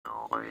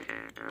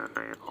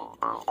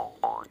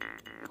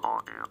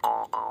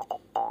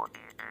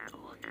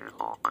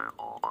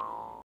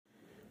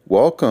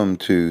Welcome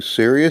to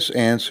Serious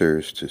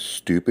Answers to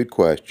Stupid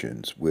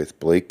Questions with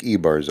Blake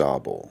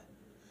Ebarzabal.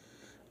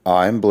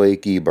 I'm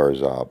Blake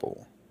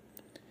Ebarzabal.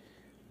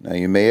 Now,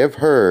 you may have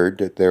heard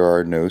that there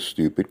are no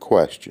stupid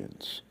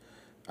questions.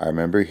 I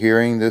remember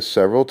hearing this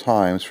several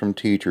times from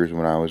teachers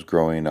when I was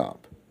growing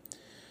up.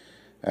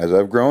 As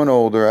I've grown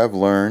older, I've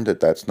learned that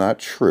that's not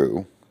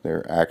true.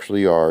 There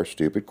actually are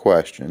stupid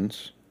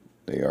questions.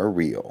 They are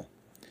real.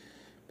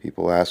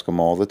 People ask them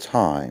all the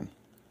time.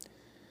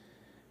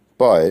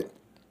 But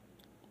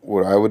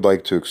what I would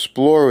like to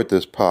explore with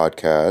this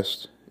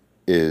podcast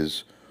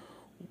is,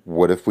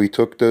 what if we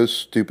took those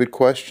stupid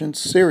questions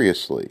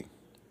seriously?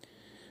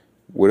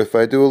 What if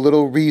I do a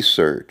little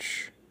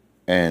research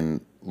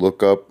and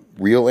look up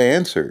real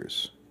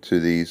answers to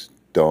these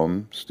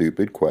dumb,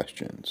 stupid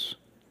questions?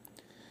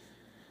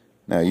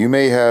 Now, you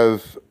may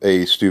have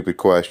a stupid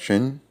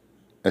question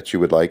that you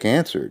would like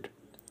answered.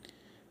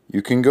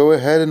 You can go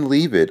ahead and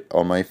leave it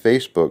on my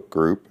Facebook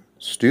group,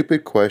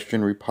 Stupid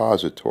Question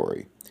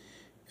Repository,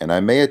 and I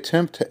may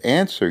attempt to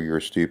answer your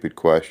stupid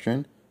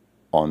question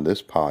on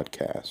this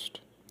podcast.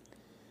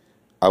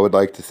 I would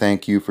like to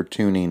thank you for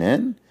tuning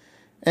in,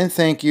 and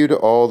thank you to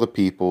all the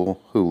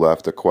people who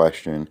left a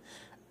question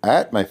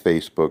at my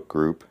Facebook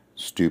group,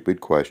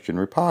 Stupid Question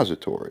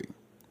Repository.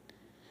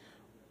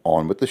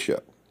 On with the show.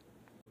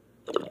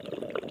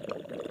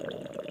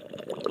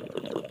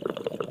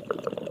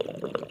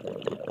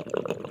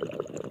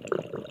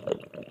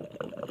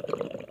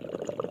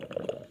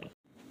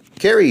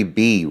 Carrie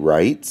B.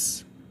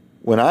 writes,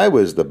 "When I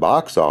was the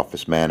box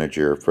office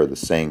manager for the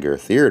Saenger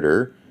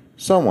Theater,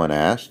 someone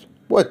asked,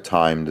 'What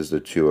time does the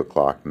 2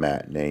 o'clock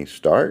matinee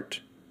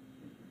start?'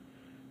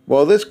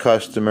 Well, this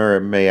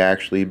customer may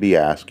actually be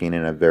asking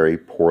in a very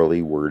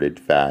poorly worded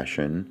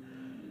fashion,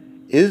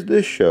 is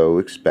the show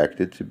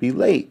expected to be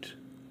late,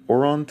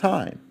 or on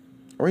time,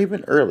 or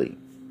even early?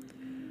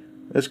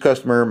 This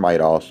customer might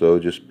also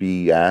just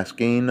be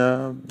asking,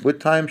 what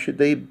time should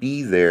they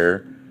be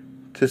there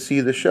to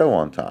see the show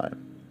on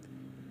time?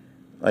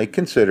 Like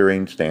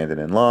considering standing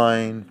in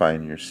line,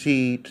 finding your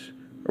seat,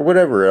 or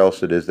whatever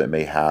else it is that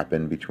may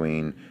happen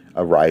between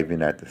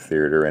arriving at the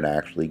theater and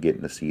actually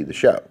getting to see the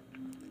show.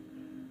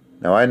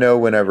 Now, I know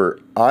whenever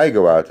I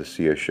go out to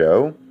see a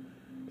show,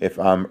 if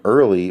I'm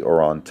early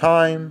or on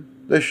time,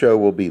 the show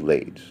will be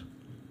late.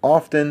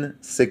 Often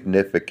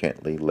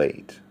significantly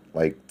late,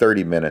 like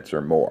 30 minutes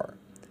or more.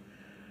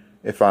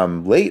 If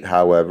I'm late,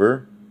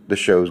 however, the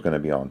show's going to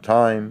be on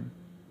time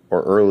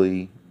or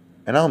early,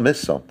 and I'll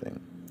miss something.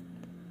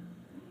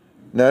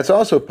 Now, it's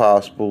also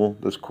possible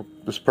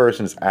this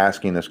person is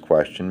asking this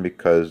question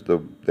because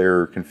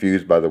they're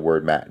confused by the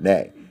word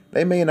matinee.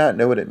 They may not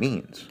know what it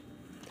means.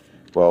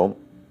 Well,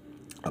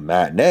 a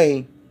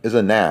matinee is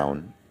a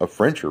noun of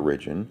French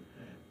origin,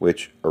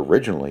 which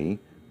originally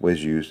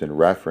was used in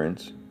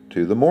reference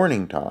to the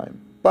morning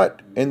time.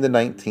 But in the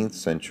 19th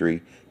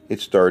century, it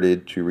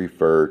started to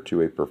refer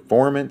to a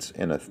performance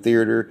in a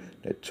theater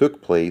that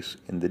took place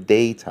in the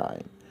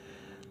daytime.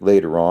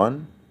 Later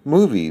on,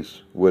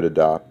 movies would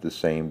adopt the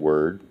same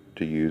word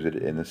to use it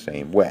in the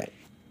same way.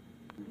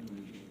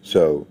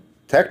 So,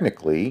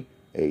 technically,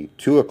 a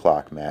 2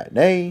 o'clock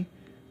matinee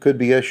could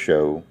be a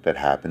show that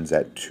happens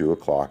at 2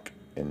 o'clock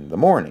in the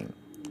morning.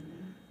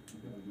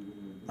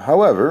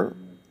 However,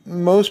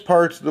 most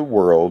parts of the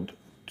world,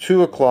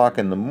 2 o'clock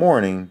in the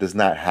morning does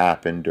not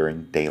happen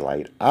during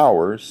daylight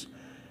hours,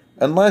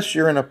 unless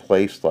you're in a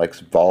place like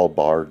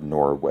Svalbard,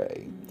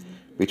 Norway,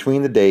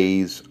 between the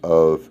days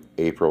of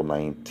April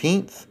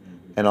 19th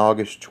and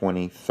August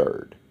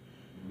 23rd,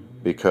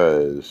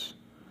 because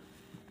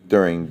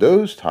during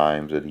those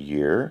times of the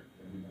year,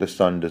 the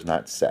sun does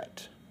not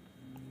set.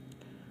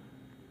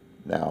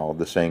 Now,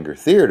 the Saenger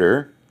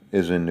Theater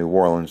is in New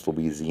Orleans,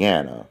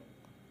 Louisiana,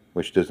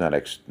 which does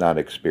not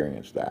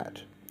experience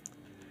that.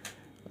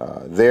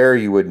 There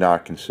you would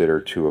not consider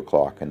 2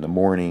 o'clock in the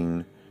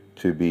morning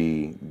to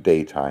be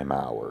daytime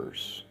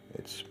hours.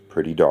 It's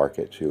pretty dark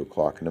at 2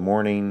 o'clock in the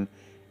morning,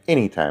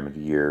 any time of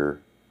the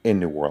year in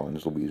New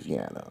Orleans,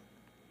 Louisiana.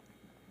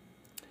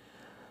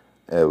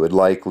 It would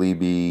likely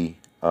be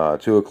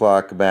 2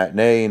 o'clock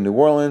matinee in New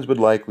Orleans would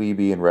likely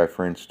be in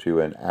reference to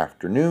an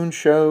afternoon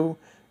show,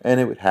 and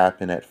it would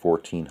happen at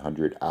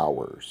 1400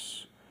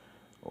 hours.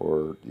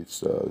 Or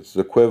it's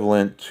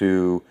equivalent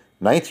to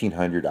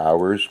 1900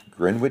 hours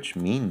Greenwich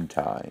Mean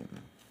Time.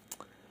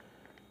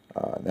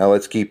 Now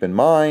let's keep in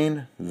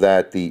mind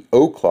that the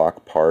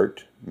o'clock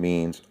part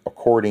means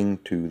according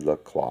to the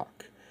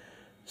clock.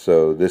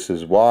 So this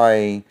is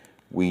why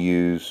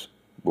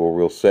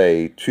we'll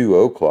say 2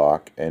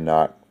 o'clock and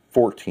not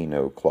 14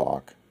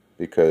 o'clock,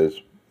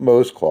 because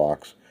most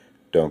clocks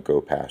don't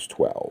go past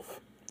 12.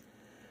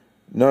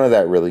 None of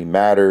that really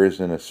matters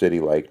in a city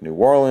like New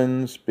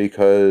Orleans,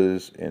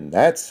 because in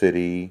that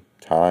city,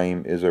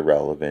 time is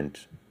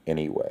irrelevant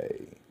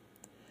anyway.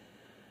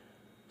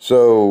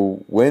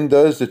 So, when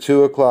does the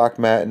 2 o'clock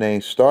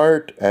matinee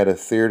start at a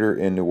theater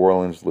in New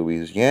Orleans,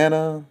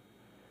 Louisiana?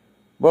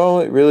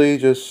 Well, it really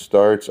just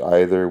starts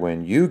either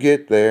when you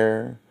get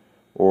there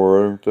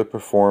or the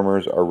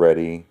performers are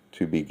ready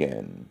to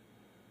begin,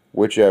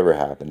 whichever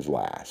happens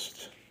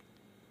last.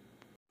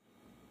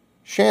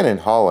 Shannon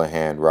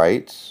Holohan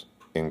writes,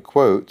 in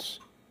quotes,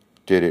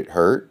 "Did it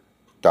hurt, ...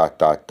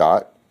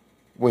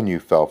 when you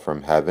fell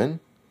from heaven?"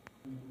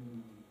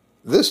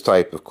 This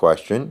type of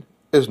question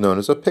is known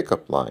as a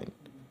pickup line.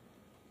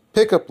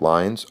 Pickup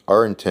lines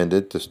are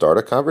intended to start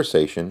a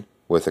conversation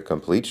with a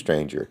complete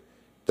stranger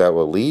that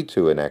will lead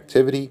to an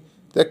activity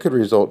that could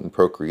result in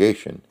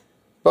procreation,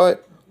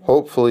 but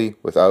hopefully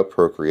without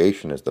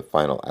procreation as the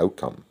final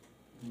outcome.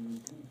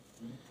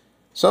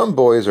 Some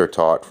boys are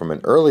taught from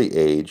an early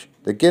age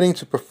that getting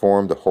to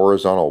perform the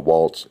horizontal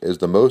waltz is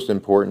the most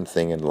important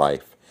thing in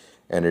life,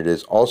 and it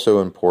is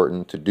also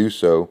important to do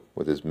so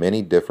with as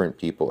many different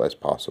people as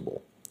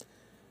possible.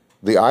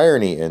 The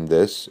irony in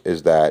this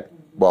is that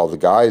while the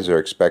guys are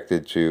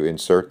expected to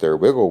insert their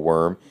wiggle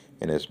worm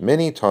in as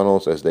many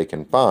tunnels as they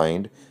can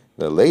find,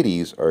 the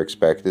ladies are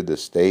expected to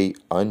stay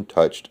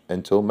untouched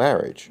until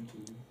marriage.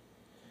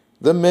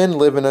 The men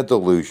live in a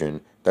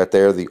delusion that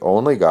they're the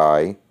only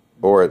guy,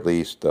 or at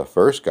least the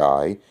first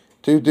guy,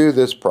 to do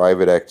this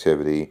private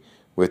activity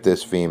with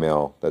this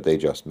female that they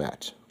just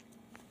met.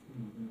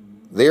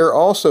 They are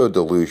also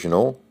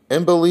delusional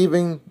in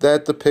believing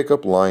that the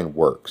pickup line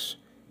works,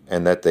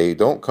 and that they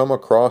don't come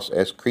across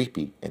as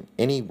creepy in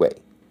any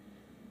way.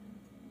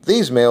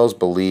 These males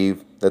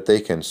believe that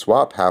they can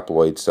swap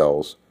haploid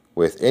cells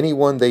with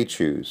anyone they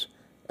choose,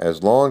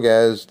 as long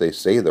as they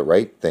say the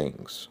right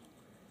things.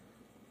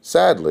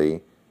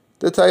 Sadly,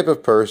 the type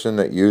of person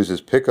that uses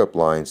pickup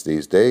lines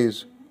these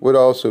days would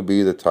also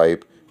be the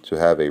type to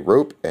have a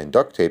rope and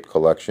duct tape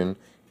collection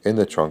in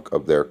the trunk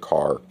of their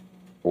car,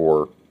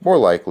 or more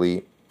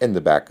likely, in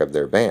the back of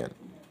their van.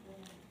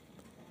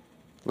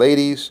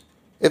 Ladies,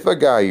 if a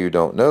guy you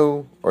don't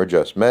know or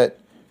just met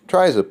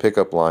tries a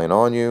pickup line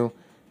on you,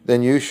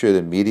 then you should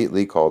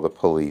immediately call the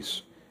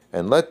police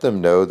and let them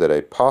know that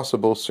a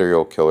possible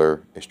serial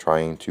killer is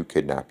trying to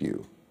kidnap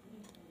you.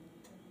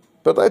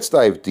 But let's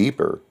dive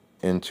deeper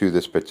into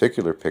this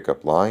particular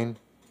pickup line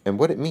and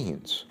what it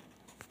means.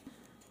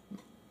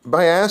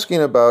 By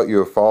asking about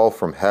your fall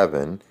from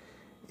heaven,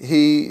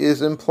 he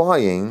is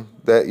implying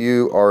that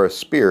you are a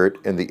spirit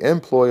in the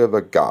employ of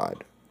a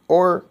god,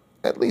 or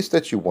at least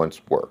that you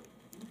once were.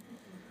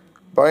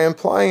 By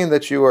implying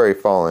that you are a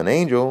fallen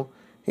angel,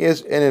 he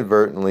is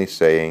inadvertently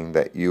saying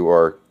that you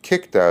are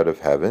kicked out of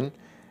heaven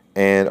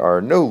and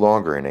are no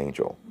longer an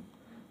angel.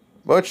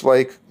 Much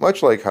like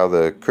how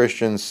the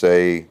Christians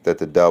say that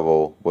the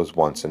devil was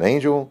once an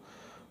angel,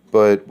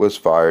 but was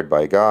fired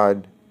by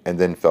God and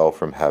then fell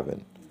from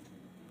heaven.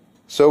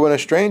 So when a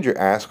stranger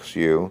asks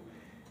you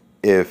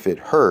if it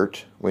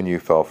hurt when you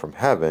fell from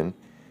heaven,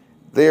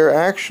 they are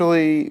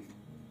actually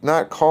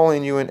not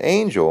calling you an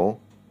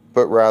angel,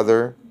 but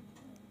rather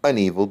an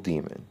evil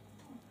demon.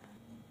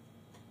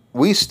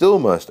 We still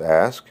must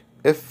ask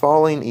if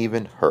falling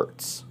even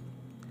hurts.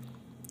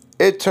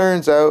 It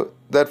turns out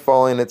that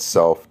falling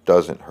itself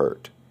doesn't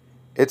hurt.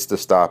 It's the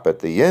stop at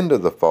the end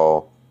of the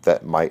fall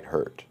that might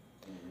hurt.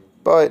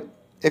 But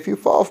if you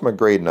fall from a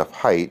great enough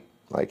height,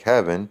 like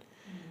heaven,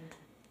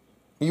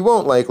 you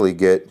won't likely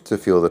get to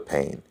feel the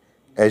pain,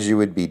 as you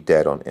would be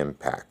dead on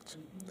impact.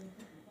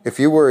 If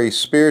you were a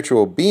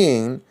spiritual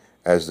being,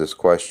 as this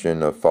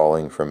question of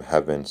falling from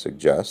heaven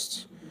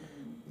suggests,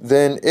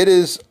 then it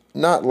is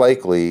not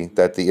likely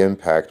that the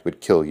impact would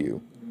kill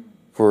you,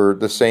 for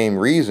the same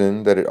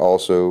reason that it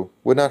also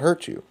would not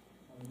hurt you.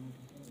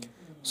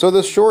 So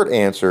the short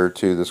answer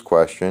to this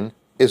question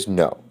is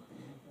no.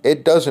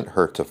 It doesn't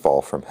hurt to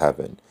fall from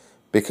heaven,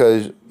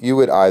 because you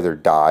would either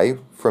die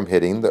from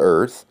hitting the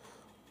earth,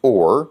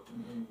 or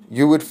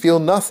you would feel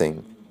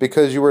nothing,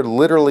 because you are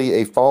literally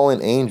a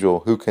fallen angel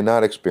who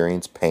cannot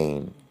experience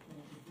pain.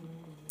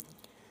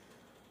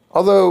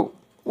 Although,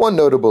 one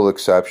notable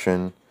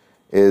exception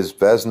is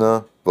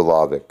Vesna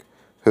Vulovic,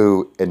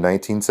 who, in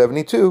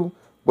 1972,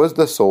 was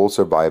the sole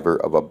survivor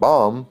of a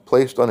bomb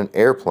placed on an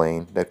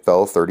airplane that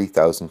fell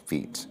 30,000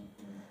 feet.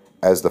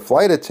 As the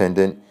flight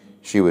attendant,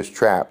 she was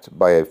trapped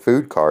by a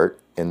food cart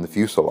in the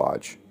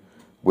fuselage,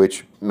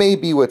 which may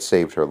be what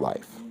saved her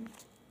life.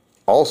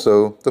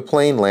 Also, the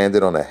plane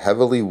landed on a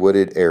heavily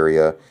wooded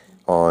area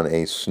on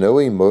a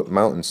snowy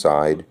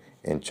mountainside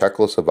in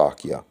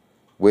Czechoslovakia,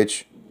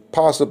 which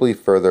possibly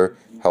further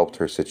helped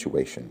her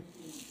situation.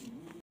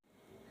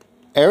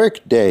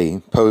 Eric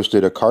Day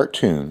posted a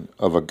cartoon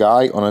of a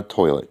guy on a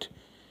toilet.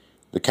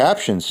 The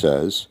caption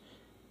says,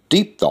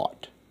 "Deep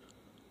thought.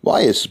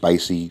 Why is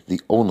spicy the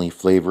only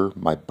flavor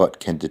my butt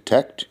can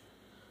detect?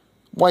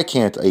 Why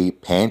can't I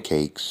eat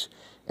pancakes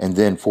and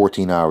then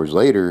 14 hours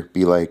later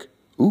be like,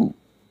 ooh,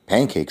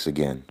 pancakes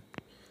again?"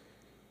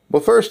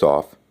 Well, first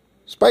off,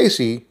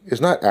 spicy is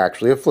not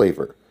actually a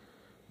flavor.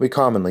 We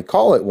commonly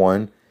call it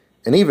one,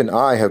 and even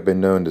I have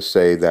been known to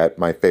say that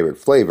my favorite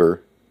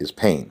flavor is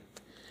pain.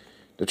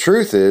 The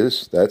truth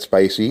is that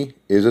spicy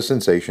is a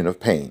sensation of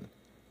pain,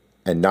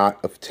 and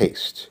not of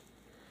taste.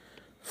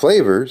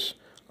 Flavors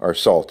are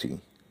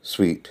salty,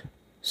 sweet,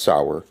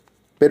 sour,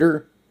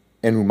 bitter,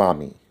 and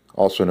umami,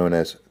 also known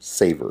as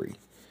savory.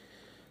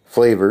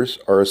 Flavors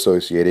are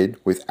associated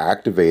with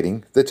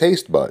activating the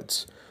taste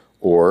buds,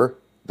 or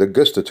the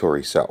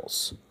gustatory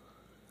cells.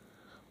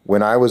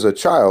 When I was a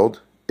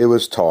child, it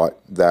was taught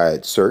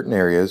that certain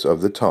areas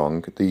of the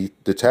tongue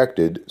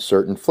detected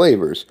certain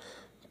flavors,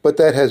 but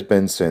that has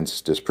been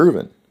since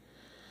disproven.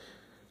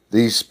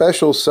 These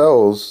special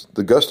cells,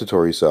 the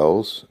gustatory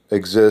cells,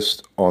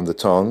 exist on the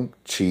tongue,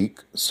 cheek,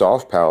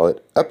 soft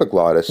palate,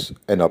 epiglottis,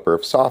 and upper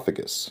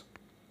esophagus.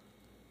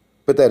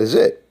 But that is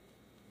it.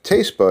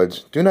 Taste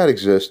buds do not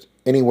exist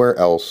anywhere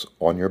else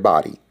on your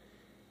body.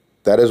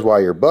 That is why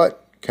your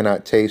butt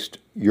cannot taste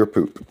your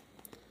poop.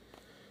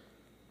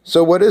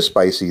 So what is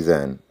spicy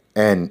then?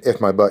 And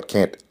if my butt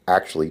can't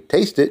actually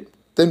taste it,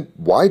 then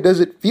why does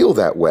it feel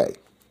that way?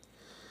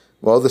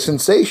 Well, the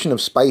sensation of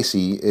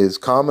spicy is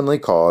commonly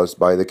caused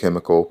by the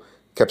chemical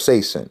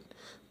capsaicin,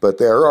 but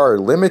there are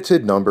a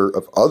limited number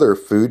of other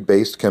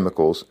food-based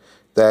chemicals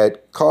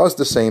that cause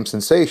the same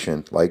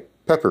sensation, like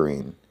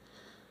piperine,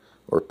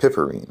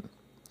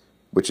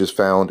 which is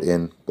found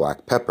in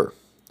black pepper.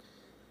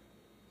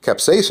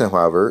 Capsaicin,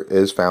 however,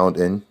 is found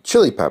in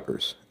chili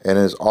peppers and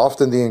is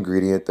often the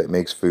ingredient that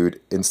makes food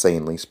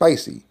insanely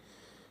spicy,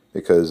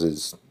 because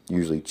it's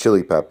usually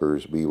chili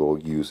peppers we will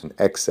use in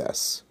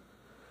excess.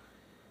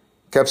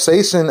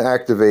 Capsaicin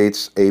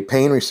activates a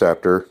pain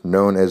receptor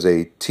known as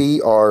a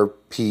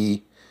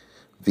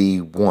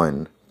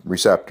TRPV1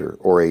 receptor,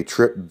 or a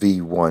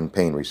TRPV1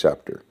 pain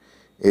receptor.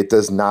 It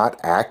does not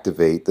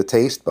activate the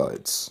taste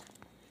buds.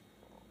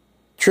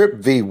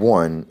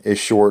 TRPV1 is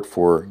short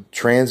for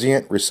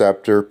Transient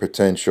Receptor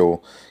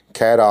Potential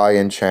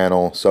Cation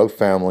Channel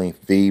Subfamily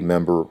V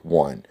Member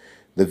 1,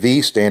 the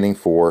V standing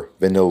for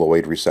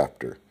vanilloid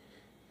receptor.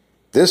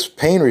 This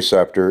pain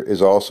receptor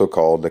is also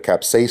called the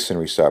capsaicin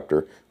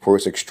receptor for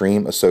its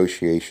extreme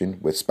association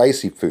with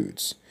spicy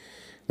foods.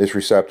 This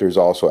receptor is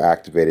also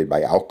activated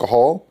by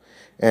alcohol,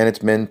 and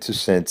it's meant to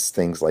sense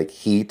things like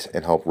heat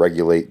and help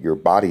regulate your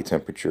body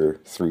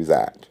temperature through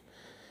that.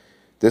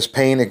 This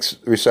pain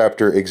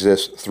receptor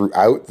exists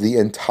throughout the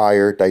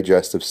entire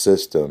digestive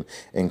system,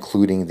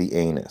 including the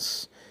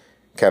anus.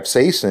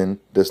 Capsaicin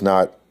does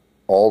not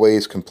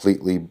always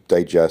completely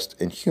digest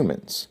in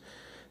humans.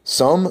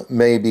 Some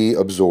may be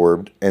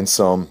absorbed and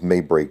some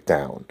may break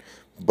down.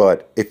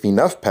 But if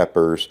enough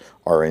peppers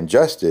are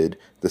ingested,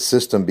 the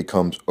system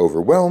becomes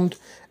overwhelmed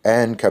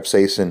and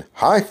capsaicin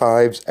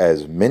high-fives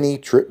as many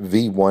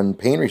TRPV1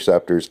 pain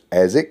receptors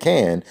as it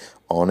can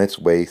on its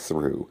way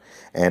through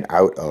and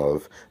out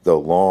of the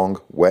long,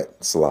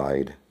 wet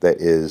slide that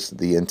is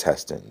the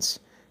intestines,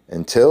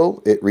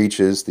 until it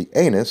reaches the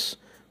anus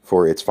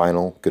for its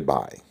final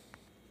goodbye.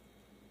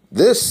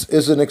 This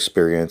is an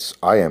experience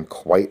I am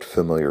quite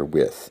familiar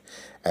with,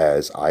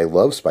 as I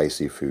love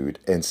spicy food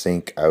and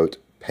seek out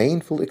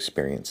painful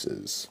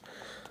experiences.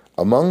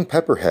 Among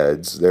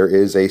pepperheads, there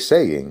is a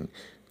saying,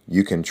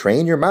 "You can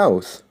train your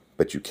mouth,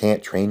 but you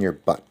can't train your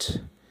butt."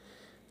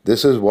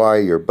 This is why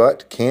your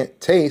butt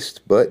can't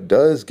taste, but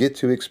does get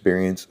to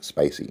experience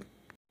spicy.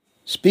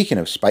 Speaking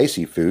of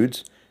spicy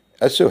foods,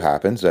 it so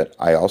happens that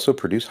I also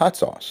produce hot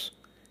sauce.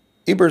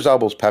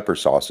 Ebersabel's pepper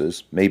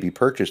sauces may be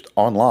purchased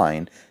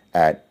online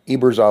at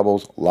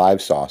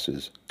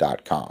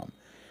ebersabelslivesauces.com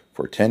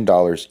for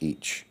 $10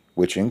 each,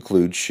 which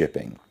includes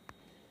shipping.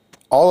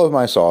 All of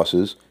my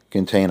sauces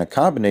contain a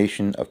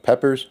combination of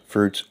peppers,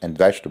 fruits, and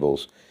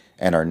vegetables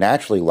and are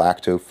naturally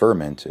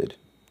lacto-fermented.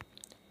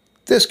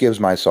 This gives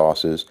my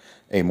sauces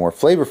a more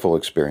flavorful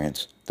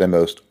experience than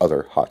most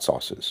other hot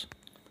sauces.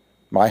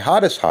 My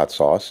hottest hot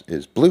sauce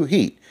is Blue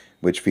Heat,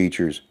 which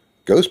features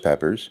ghost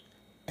peppers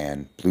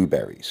and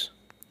blueberries.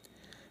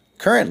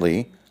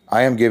 Currently,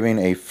 I am giving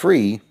a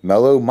free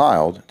Mellow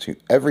Mild to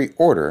every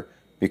order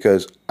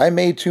because I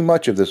made too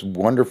much of this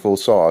wonderful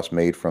sauce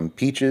made from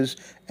peaches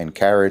and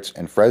carrots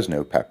and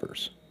Fresno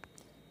peppers.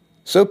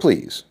 So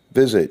please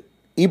visit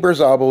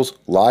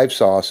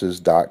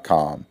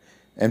ebersabelslivesauces.com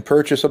and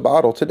purchase a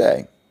bottle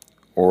today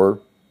or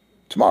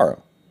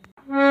tomorrow.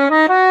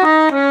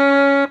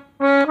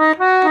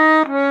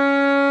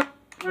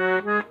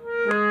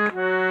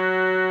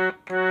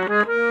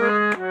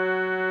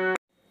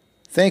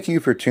 Thank you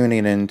for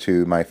tuning in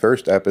to my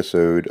first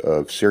episode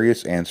of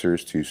Serious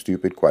Answers to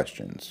Stupid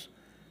Questions.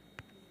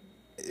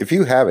 If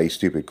you have a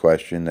stupid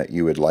question that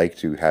you would like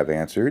to have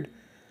answered,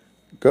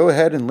 go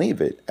ahead and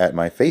leave it at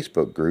my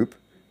Facebook group,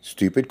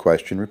 Stupid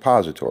Question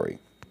Repository.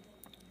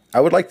 I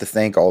would like to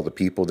thank all the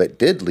people that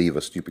did leave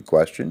a stupid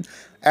question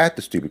at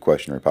the Stupid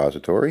Question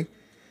Repository.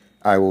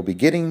 I will be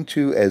getting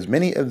to as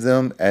many of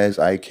them as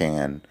I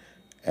can,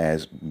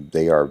 as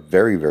they are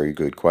very, very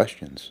good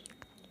questions.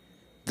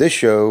 This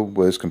show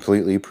was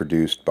completely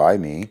produced by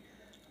me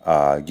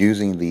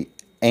using the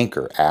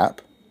Anchor app.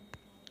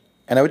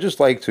 And I would just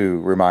like to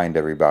remind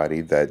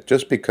everybody that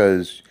just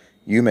because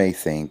you may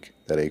think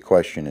that a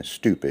question is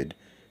stupid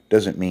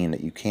doesn't mean that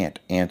you can't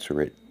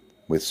answer it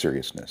with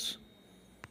seriousness.